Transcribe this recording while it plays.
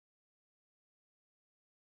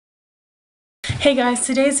Hey guys,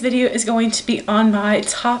 today's video is going to be on my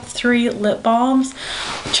top 3 lip balms.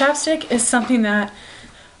 Chapstick is something that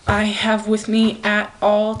I have with me at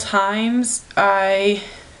all times.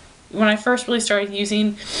 When I first really started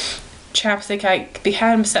using chapstick, I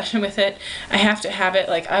had an obsession with it. I have to have it.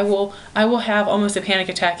 Like I will have almost a panic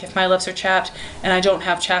attack if my lips are chapped and I don't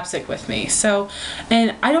have chapstick with me. So,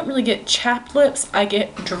 and I don't really get chapped lips, I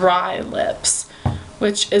get dry lips,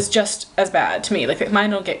 which is just as bad to me. Like mine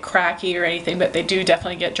don't get cracky or anything, but they do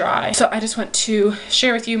definitely get dry. So I just want to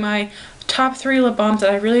share with you my top 3 lip balms that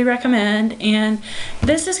I really recommend. And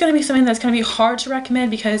this is going to be something that's going to be hard to recommend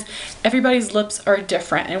because everybody's lips are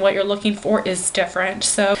different and what you're looking for is different.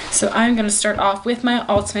 So I'm going to start off with my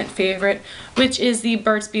ultimate favorite, which is the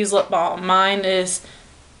Burt's Bees lip balm. Mine is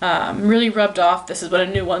really rubbed off. This is what a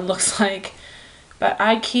new one looks like. But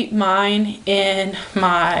I keep mine in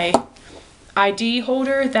my ID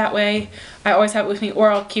holder. That way I always have it with me,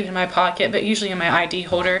 or I'll keep it in my pocket, but usually in my ID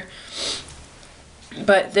holder.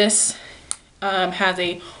 But this has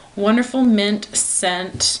a wonderful mint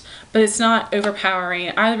scent, but it's not overpowering.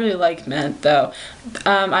 I really like mint though.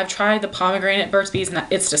 I've tried the pomegranate Burt's Bees and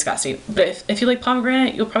it's disgusting, but if you like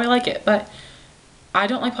pomegranate, you'll probably like it. But I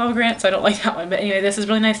don't like pomegranate, so I don't like that one. But anyway, this is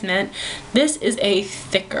really nice mint. This is a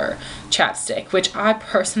thicker chapstick, which I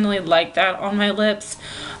personally like that on my lips.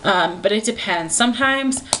 But it depends.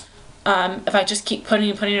 Sometimes if I just keep putting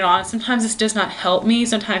it on, sometimes this does not help me.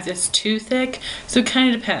 Sometimes it's too thick. So it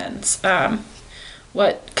kind of depends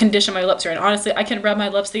what condition my lips are in. Honestly, I can rub my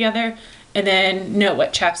lips together and then know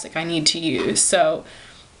what chapstick I need to use. So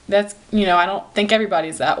that's, you know, I don't think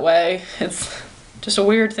everybody's that way. It's just a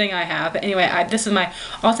weird thing I have. But anyway, this is my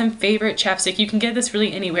awesome favorite chapstick. You can get this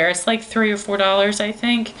really anywhere. It's like $3 or $4, I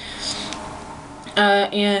think.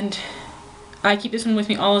 And I keep this one with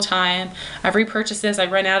me all the time. I've repurchased this. I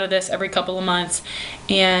run out of this every couple of months.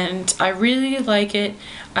 And I really like it.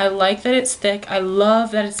 I like that it's thick. I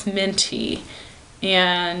love that it's minty.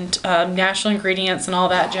 And natural ingredients and all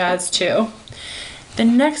that jazz too. The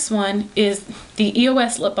next one is the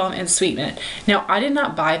EOS Lip Balm in Sweet Mint. Now, I did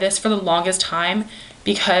not buy this for the longest time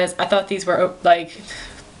because I thought these were like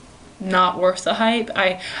not worth the hype.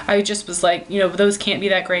 I just was like, you know, those can't be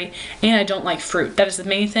that great, and I don't like fruit. That is the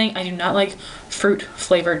main thing. I do not like fruit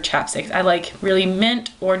flavored chapsticks. I like really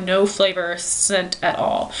mint or no flavor scent at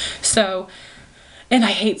all. So, and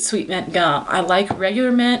I hate sweet mint gum. I like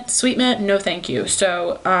regular mint. Sweet mint, no thank you.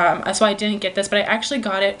 So that's why I didn't get this, but I actually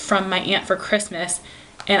got it from my aunt for Christmas,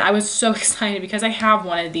 and I was so excited because I have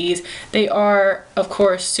one of these. They are, of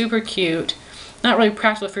course, super cute. Not really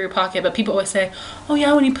practical for your pocket, but people always say, oh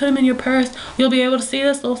yeah, when you put them in your purse, you'll be able to see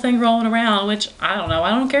this little thing rolling around, which I don't know.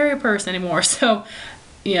 I don't carry a purse anymore, so,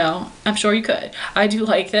 you know, I'm sure you could. I do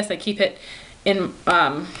like this. I keep it in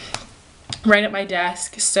right at my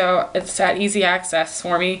desk, so it's at easy access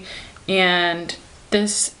for me. And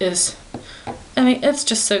this is, I mean, it's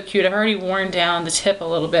just so cute. I've already worn down the tip a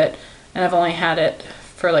little bit, and I've only had it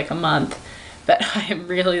for like a month, but I am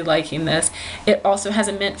really liking this. It also has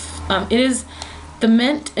a mint, the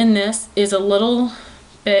mint in this is a little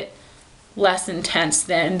bit less intense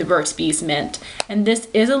than the Burt's Bees mint, and this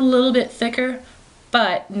is a little bit thicker,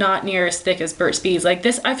 but not near as thick as Burt's Bees. Like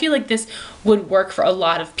this, I feel like this would work for a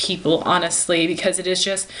lot of people, honestly, because it is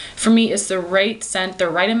just, for me, it's the right scent, the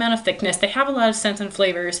right amount of thickness. They have a lot of scents and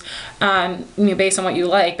flavors, you know, based on what you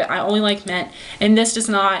like, but I only like mint, and this does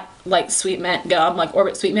not like sweet mint gum, like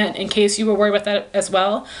Orbit Sweet Mint, in case you were worried about that as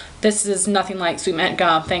well. This is nothing like sweet mint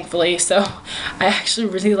gum, thankfully, so I actually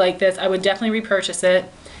really like this. I would definitely repurchase it,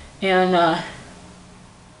 and I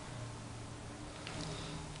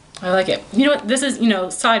like it. You know what, this is, you know,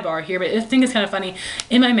 sidebar here, but I think it's kind of funny.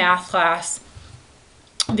 In my math class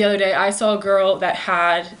the other day, I saw a girl that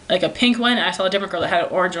had like a pink one, and I saw a different girl that had an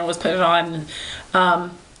orange one, was putting it on, and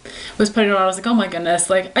I was like, oh my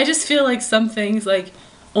goodness. Like, I just feel like some things, like,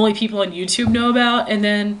 only people on YouTube know about, and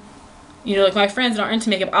then, you know, like my friends that aren't into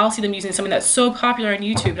makeup, I'll see them using something that's so popular on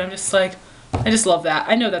YouTube, and I'm just like, I just love that.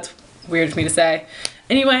 I know that's weird for me to say.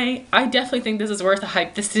 Anyway, I definitely think this is worth the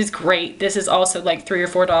hype. This is great. This is also like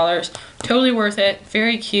 $3 or $4. Totally worth it.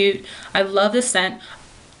 Very cute. I love the scent.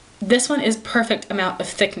 This one is perfect amount of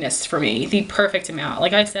thickness for me. The perfect amount.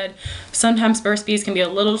 Like I said, sometimes Burt's Bees can be a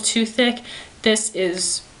little too thick. This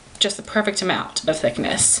is just the perfect amount of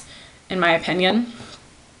thickness, in my opinion.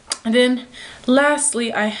 And then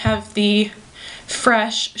lastly, I have the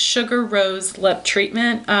Fresh Sugar Rose Lip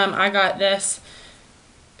Treatment. I got this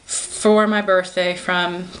for my birthday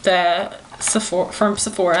from the from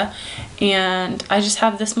Sephora, and I just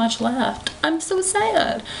have this much left. I'm so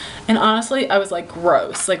sad. And honestly, I was like,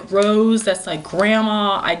 gross. Like, Rose, that's like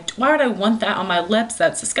grandma. Why would I want that on my lips?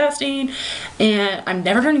 That's disgusting. And I'm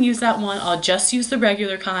never going to use that one. I'll just use the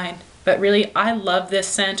regular kind. But really, I love this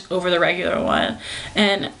scent over the regular one.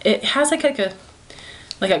 And it has like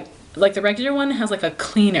the regular one has like a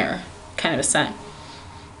cleaner kind of a scent.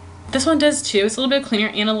 This one does too. It's a little bit cleaner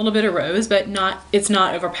and a little bit of rose, but it's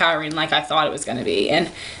not overpowering like I thought it was going to be. And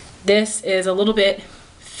this is a little bit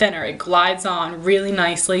thinner. It glides on really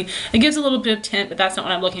nicely. It gives a little bit of tint, but that's not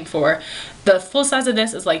what I'm looking for. The full size of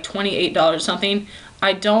this is like $28 or something.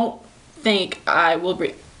 I don't think I will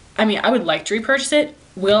I mean, I would like to repurchase it.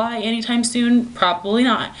 Will I anytime soon? Probably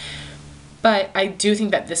not. But I do think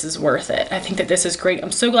that this is worth it. I think that this is great.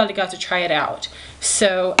 I'm so glad I got to try it out.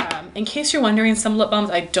 So in case you're wondering, some lip balms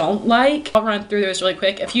I don't like, I'll run through those really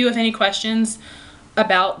quick. If you have any questions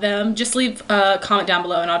about them, just leave a comment down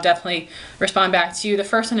below and I'll definitely respond back to you. The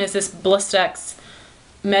first one is this Blistex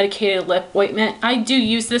medicated lip ointment. I do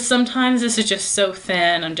use this sometimes. This is just so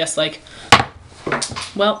thin. I'm just like,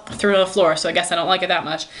 well, I threw it on the floor, so I guess I don't like it that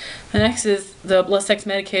much. The next is the Blistex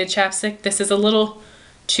medicated chapstick. This is a little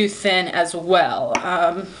too thin as well.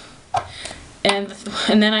 And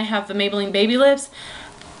then I have the Maybelline Baby Lips.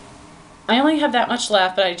 I only have that much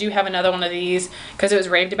left, but I do have another one of these because it was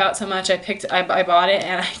raved about so much. I bought it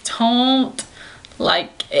and I don't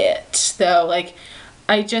like it though. Like,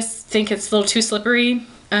 I just think it's a little too slippery.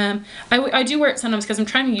 I do wear it sometimes because I'm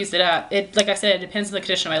trying to use it up. Like I said, it depends on the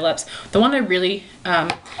condition of my lips. The one I really,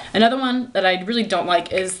 another one that I really don't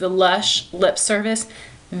like is the Lush Lip Service.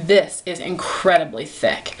 This is incredibly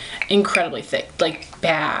thick, like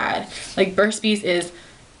bad. Like Burt's Bees is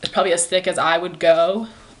probably as thick as I would go,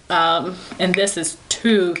 and this is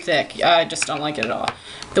too thick. I just don't like it at all.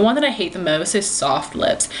 The one that I hate the most is Soft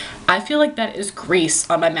Lips. I feel like that is grease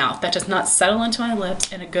on my mouth. That does not settle into my lips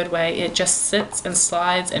in a good way. It just sits and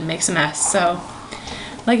slides and makes a mess. So,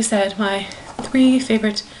 like I said, my 3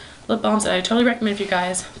 favorite lip balms that I totally recommend for you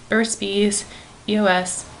guys: Burt's Bees,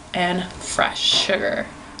 EOS, and Fresh Sugar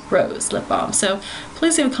Rose lip balm. So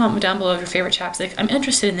please leave a comment down below of your favorite chapstick. I'm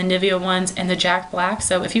interested in the Nivea ones and the Jack Black,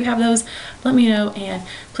 so if you have those, let me know, and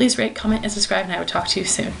please rate, comment, and subscribe, and I will talk to you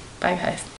soon. Bye guys.